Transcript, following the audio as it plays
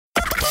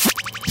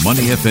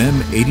Money FM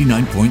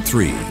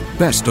 89.3.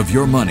 Best of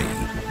your money.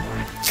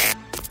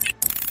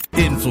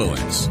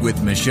 Influence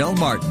with Michelle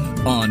Martin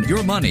on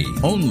Your Money,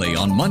 only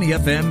on Money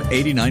FM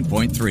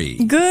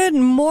 89.3. Good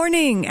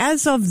morning.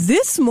 As of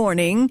this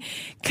morning,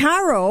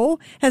 Caro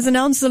has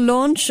announced the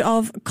launch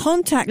of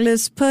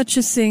contactless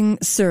purchasing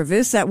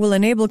service that will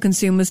enable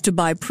consumers to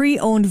buy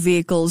pre-owned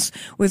vehicles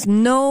with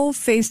no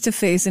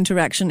face-to-face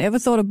interaction. Ever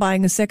thought of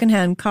buying a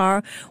second-hand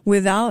car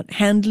without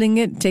handling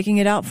it, taking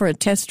it out for a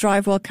test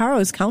drive? Well, Caro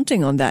is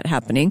counting on that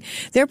happening.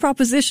 Their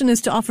proposition is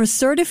to offer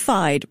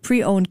certified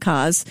pre-owned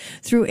cars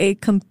through a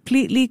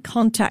completely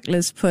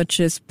contactless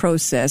purchase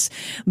process.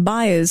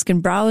 Buyers can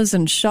browse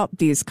and shop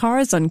these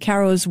cars on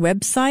Caro's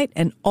website,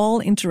 and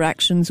all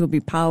interactions will be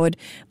powered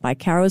by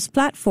Caro's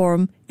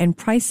platform and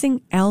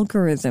pricing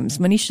algorithms.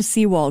 Manisha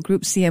Sewall,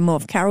 Group CMO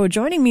of Caro,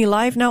 joining me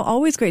live now.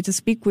 Always great to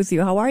speak with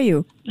you. How are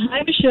you?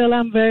 Hi, Michelle.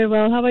 I'm very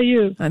well. How are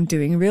you? I'm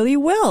doing really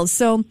well.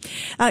 So,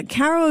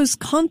 Caro's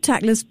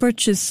contactless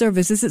purchase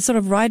service, is it sort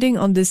of riding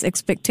on this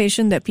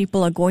expectation that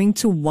people are going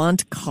to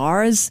want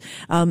cars,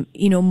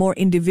 more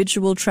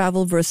individual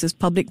travel versus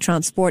public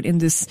transport in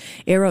this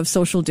era of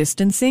social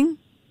distancing?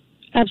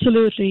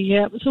 Absolutely,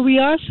 yeah. So we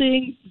are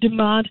seeing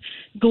demand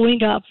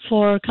going up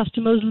for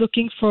customers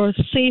looking for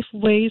safe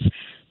ways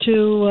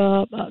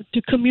to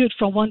commute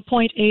from one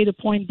point A to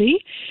point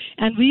B,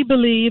 and we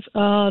believe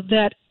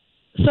that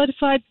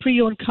certified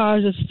pre-owned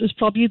cars is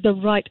probably the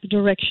right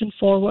direction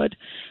forward,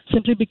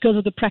 simply because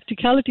of the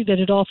practicality that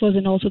it offers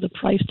and also the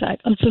price tag.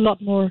 It's a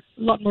lot more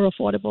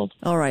affordable.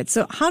 All right.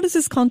 So how does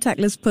this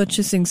contactless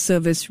purchasing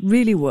service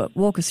really work?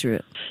 Walk us through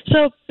it.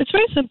 So it's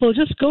very simple.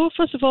 Just go,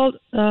 first of all,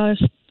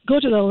 go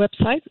to our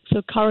website,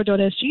 so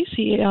caro.sg,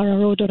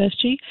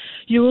 CARRO.sg.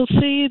 You will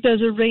see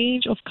there's a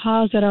range of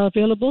cars that are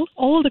available.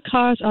 All the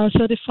cars are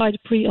certified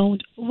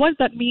pre-owned. What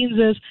that means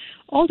is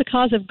all the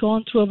cars have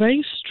gone through a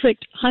very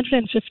strict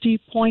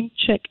 150-point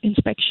check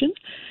inspection,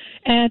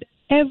 and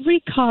every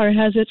car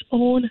has its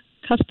own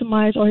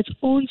customized or its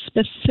own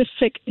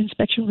specific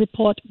inspection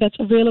report that's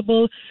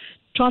available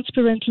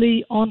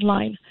transparently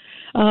online.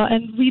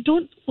 And we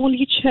don't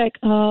only check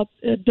the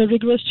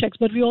rigorous checks,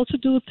 but we also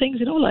do things,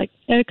 like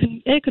air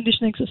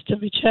conditioning system.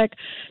 We check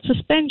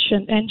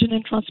suspension, engine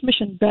and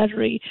transmission,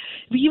 battery.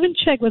 We even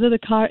check whether the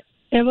car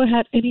ever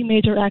had any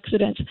major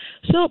accidents.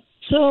 So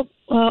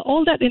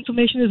all that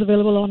information is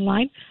available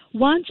online.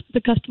 Once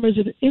the customer is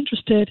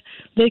interested,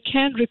 they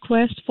can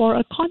request for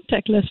a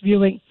contactless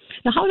viewing.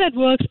 Now, how that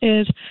works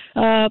is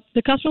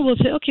the customer will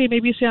say, okay,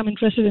 maybe say I'm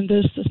interested in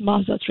this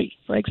Mazda 3,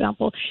 for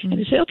example. And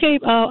they say, okay,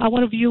 I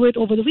want to view it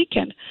over the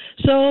weekend.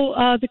 So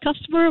the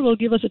customer will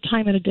give us a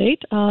time and a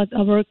date.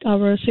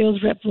 Our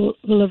sales rep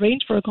will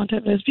arrange for a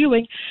contactless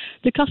viewing.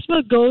 The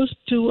customer goes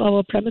to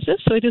our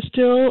premises. So it is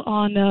still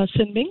on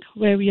Sin Ming,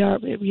 where we are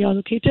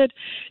located.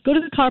 Go to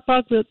the car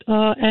park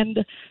and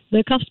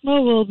the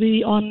customer will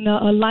be on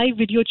a live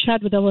video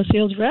chat with our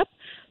sales rep.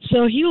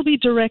 So he will be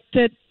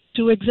directed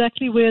to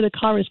exactly where the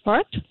car is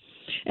parked,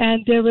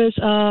 and there is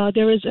a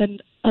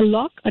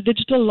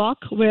digital lock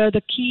where the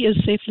key is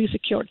safely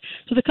secured.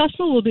 So the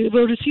customer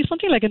will receive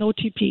something like an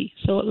OTP,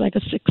 so like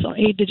a 6 or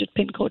 8 digit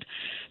PIN code.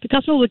 The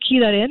customer will key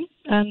that in,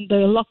 and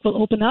the lock will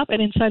open up,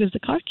 and inside is the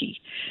car key.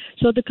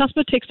 So the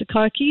customer takes the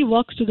car key,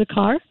 walks to the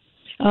car,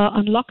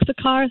 unlocks the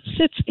car,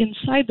 sits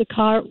inside the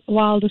car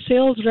while the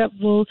sales rep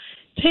will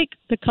take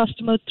the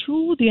customer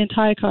through the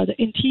entire car,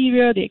 the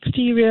interior, the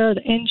exterior,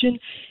 the engine,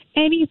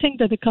 anything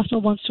that the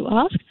customer wants to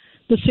ask.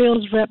 The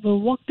sales rep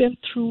will walk them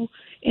through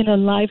in a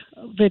live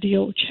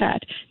video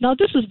chat. Now,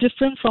 this is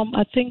different from,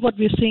 I think, what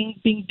we're seeing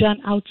being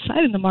done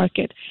outside in the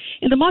market.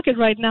 In the market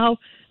right now,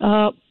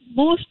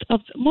 most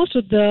of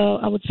the,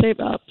 I would say,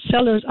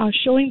 sellers are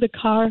showing the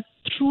car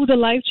through the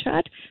live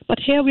chat, but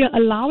here we are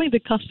allowing the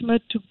customer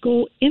to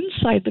go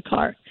inside the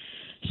car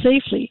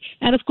safely.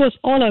 And of course,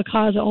 all our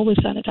cars are always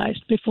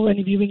sanitized before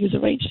any viewing is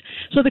arranged.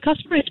 So the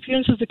customer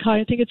experiences the car.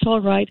 I think it's all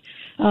right.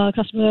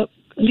 Customer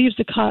leaves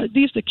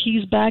the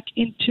keys back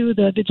into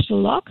the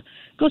digital lock,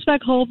 goes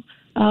back home.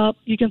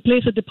 You can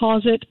place a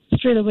deposit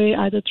straight away,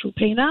 either through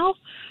PayNow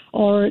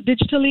or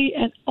digitally,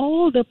 and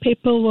all the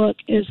paperwork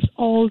is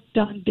all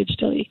done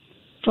digitally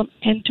from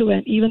end to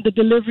end. Even the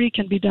delivery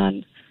can be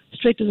done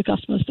straight to the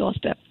customer's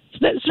doorstep. So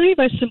that's really a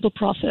very simple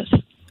process.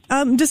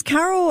 Does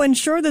Caro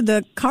ensure that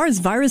the car is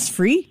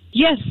virus-free?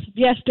 Yes,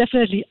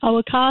 definitely.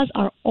 Our cars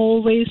are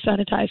always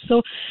sanitized.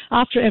 So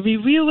after every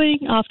viewing,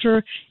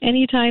 after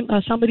any time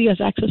somebody has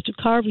access to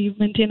car, we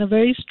maintain a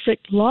very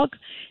strict log,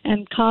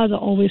 and cars are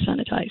always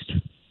sanitized.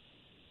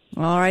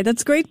 All right,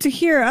 that's great to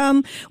hear.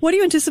 What do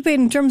you anticipate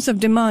in terms of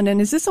demand,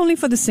 and is this only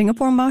for the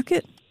Singapore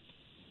market?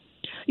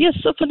 Yes,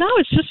 so for now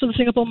it's just for the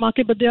Singapore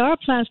market, but there are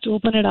plans to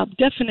open it up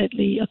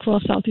definitely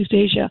across Southeast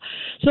Asia.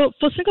 So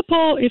for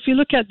Singapore, if you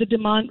look at the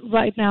demand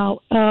right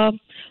now,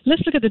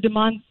 let's look at the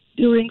demand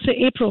during, say,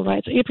 April,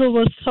 right? So April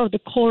was sort of the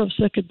core of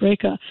circuit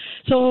breaker.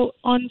 So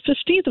on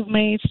 15th of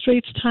May,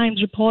 Straits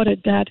Times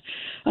reported that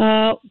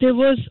there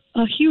was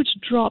a huge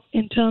drop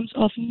in terms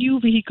of new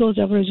vehicles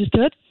that were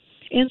registered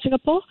in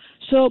Singapore.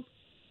 So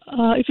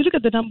if you look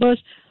at the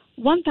numbers,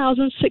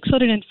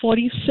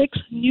 1,646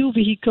 new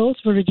vehicles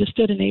were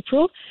registered in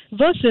April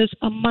versus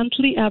a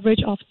monthly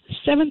average of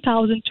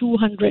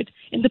 7,200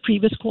 in the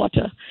previous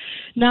quarter.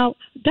 Now,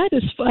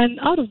 and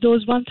out of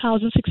those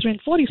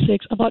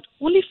 1,646, about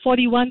only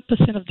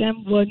 41% of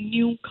them were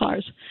new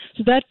cars.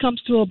 So that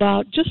comes to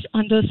about just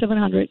under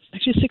 700,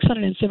 actually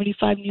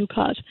 675 new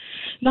cars.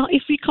 Now,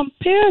 if we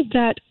compare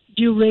that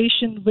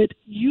duration with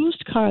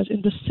used cars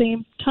in the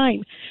same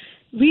time,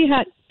 we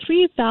had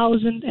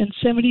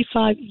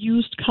 3,075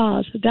 used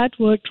cars that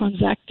were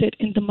transacted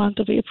in the month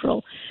of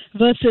April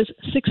versus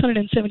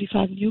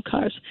 675 new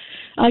cars.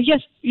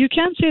 Yes, you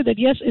can say that,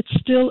 yes, it's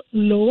still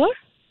lower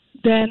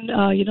than,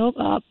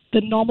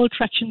 the normal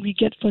traction we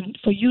get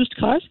for used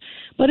cars,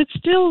 but it's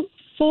still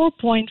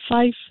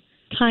 4.5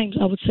 times,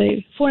 I would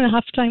say,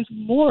 4.5 times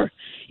more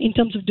in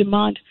terms of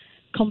demand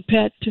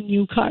compared to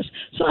new cars.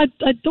 So I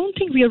don't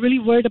think we are really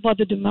worried about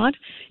the demand.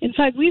 In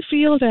fact, we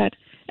feel that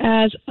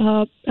as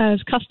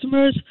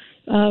customers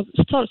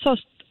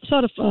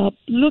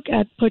look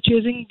at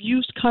purchasing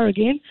used car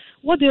again,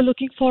 what they're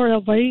looking for are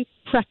very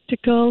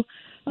practical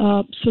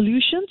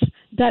solutions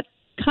that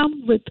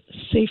come with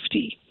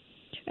safety.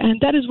 And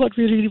that is what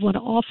we really want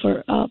to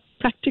offer.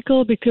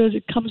 Practical because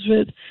it comes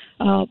with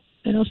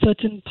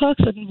certain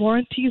perks, certain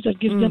warranties that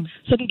gives them,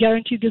 certain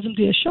guarantees gives them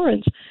the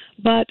assurance,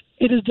 but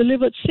it is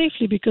delivered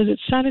safely because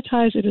it's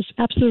sanitized, it is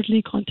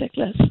absolutely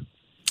contactless.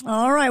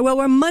 All right. Well,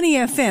 we're Money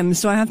FM,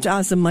 so I have to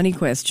ask the money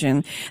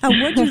question.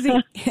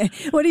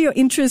 What are your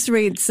interest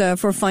rates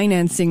for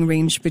financing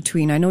range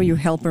between? I know you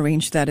help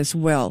arrange that as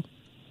well.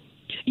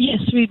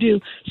 Yes, we do.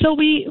 So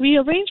we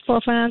arrange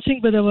for financing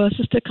with our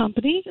sister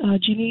company,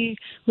 Genie,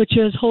 which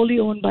is wholly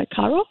owned by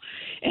Caro.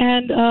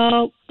 And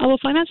our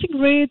financing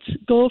rates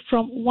go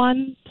from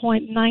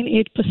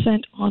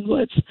 1.98%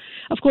 onwards.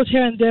 Of course,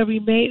 here and there,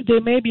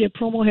 there may be a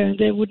promo here and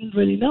there, wouldn't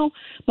really know.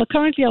 But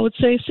currently, I would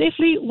say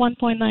safely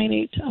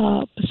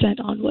 1.98%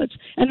 onwards.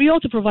 And we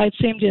also provide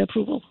same-day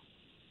approval.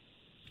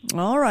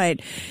 All right.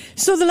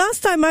 So the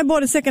last time I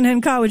bought a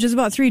secondhand car, which is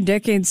about 3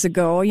 decades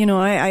ago,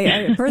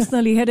 I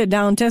personally headed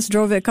down, test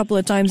drove it a couple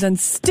of times, and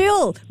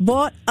still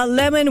bought a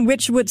lemon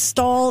which would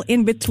stall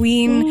in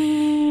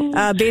between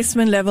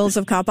basement levels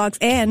of car parks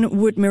and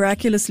would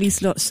miraculously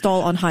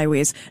stall on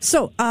highways.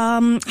 So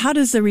how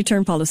does the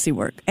return policy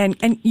work?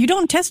 And you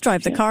don't test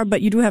drive the car,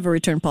 but you do have a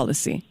return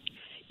policy.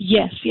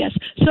 Yes.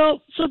 So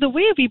the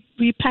way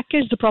we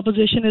package the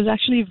proposition is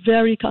actually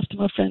very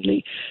customer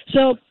friendly.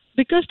 So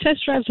because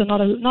test drives are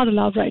not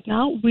allowed right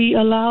now, we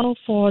allow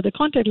for the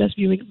contactless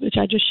viewing, which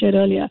I just shared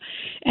earlier.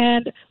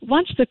 And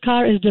once the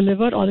car is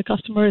delivered or the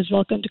customer is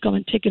welcome to come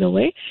and take it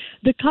away,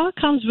 the car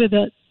comes with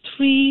a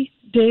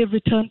 3-day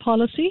return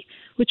policy,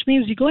 which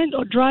means you go in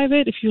or drive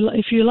it. If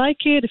you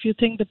like it, if you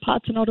think the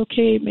parts are not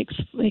okay,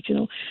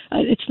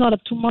 it's not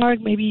up to mark,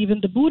 maybe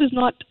even the boot is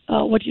not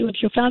what your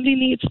family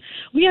needs.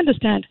 We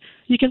understand.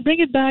 You can bring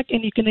it back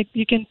and you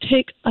can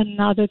take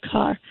another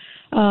car.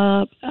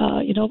 And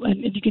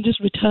you can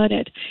just return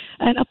it.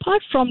 And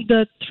apart from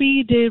the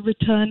 3-day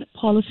return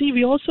policy,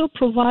 we also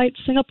provide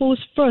Singapore's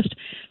first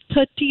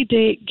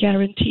 30-day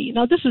guarantee.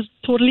 Now, this is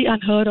totally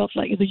unheard of,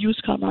 like in the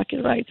used car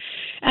market, right?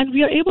 And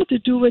we are able to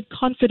do it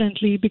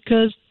confidently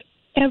because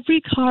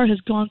every car has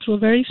gone through a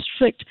very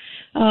strict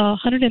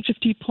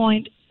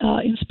 150-point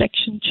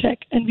inspection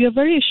check, and we are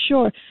very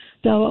sure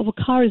that our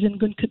car is in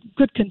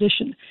good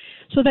condition.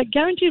 So that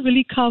guarantee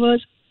really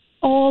covers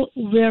all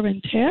wear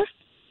and tear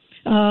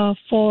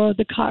for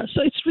the car.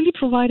 So it's really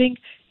providing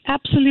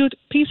absolute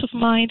peace of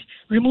mind,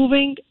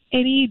 removing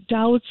any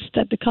doubts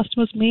that the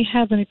customers may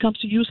have when it comes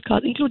to used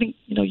cars, including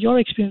your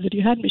experience that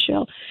you had,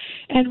 Michelle,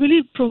 and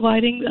really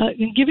providing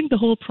and giving the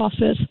whole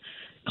process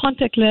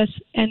contactless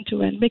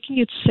end-to-end, making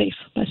it safe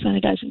by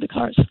sanitizing the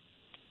cars.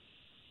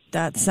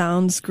 That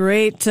sounds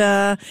great.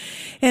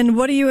 And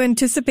what are you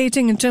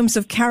anticipating in terms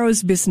of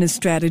Caro's business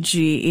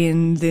strategy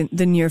in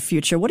the near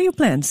future? What are your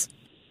plans?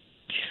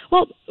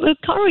 Well, with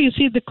Caro, you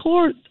see, the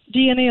core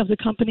DNA of the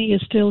company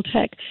is still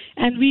tech,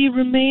 and we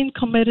remain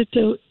committed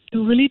to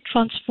really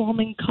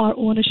transforming car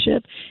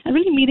ownership and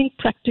really meeting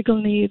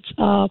practical needs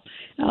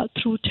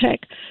through tech.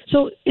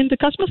 So in the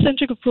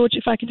customer-centric approach,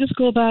 if I can just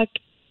go back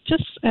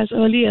just as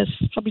early as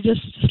probably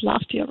just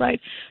last year,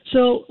 right?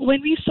 So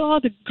when we saw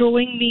the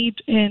growing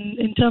need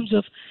in terms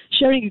of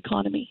sharing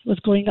economy was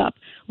going up,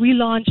 we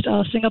launched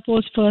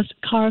Singapore's first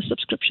car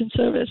subscription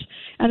service,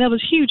 and that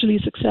was hugely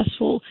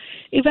successful.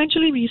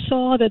 Eventually, we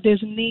saw that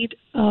there's a need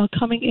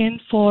coming in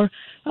for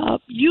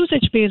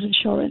usage-based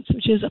insurance,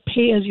 which is a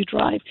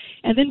pay-as-you-drive.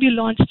 And then we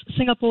launched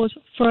Singapore's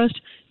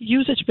first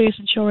usage-based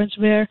insurance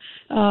where,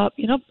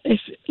 if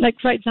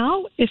like right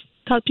now, if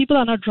people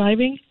are not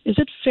driving, is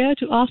it fair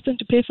to ask them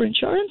to pay for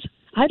insurance?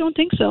 I don't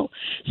think so.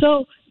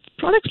 So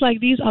products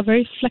like these are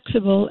very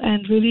flexible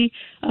and really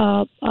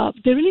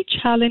they really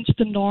challenge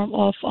the norm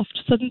of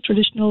certain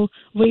traditional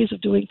ways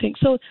of doing things.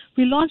 So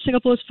we launched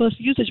Singapore's first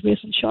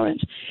usage-based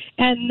insurance.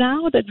 And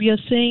now that we are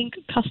seeing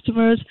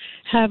customers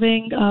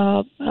having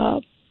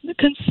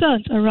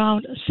concerns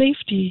around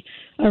safety,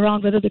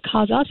 around whether the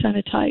cars are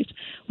sanitized,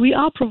 we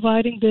are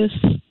providing this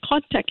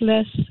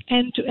contactless,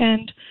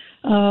 end-to-end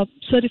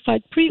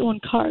certified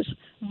pre-owned cars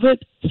with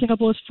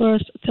Singapore's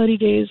first 30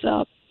 days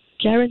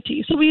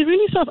guarantee. So we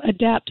really sort of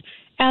adapt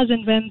as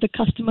and when the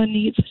customer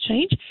needs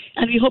change,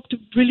 and we hope to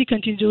really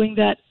continue doing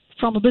that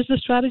from a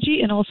business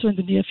strategy and also in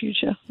the near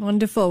future.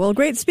 Wonderful. Well,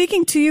 great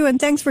speaking to you, and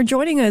thanks for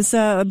joining us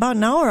about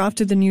an hour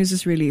after the news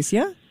is released,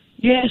 yeah?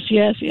 Yes.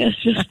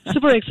 Just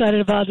super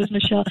excited about this,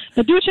 Michelle.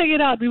 But do check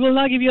it out. We will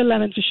now give you a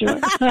lemon for sure.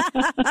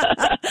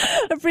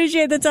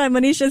 Appreciate the time.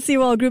 Manisha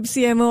Sewell, Group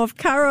CMO of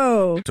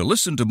Caro. To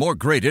listen to more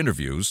great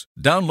interviews,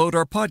 download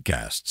our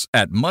podcasts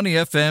at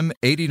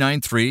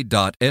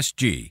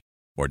moneyfm893.sg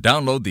or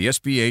download the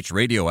SPH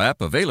radio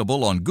app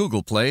available on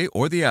Google Play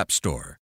or the App Store.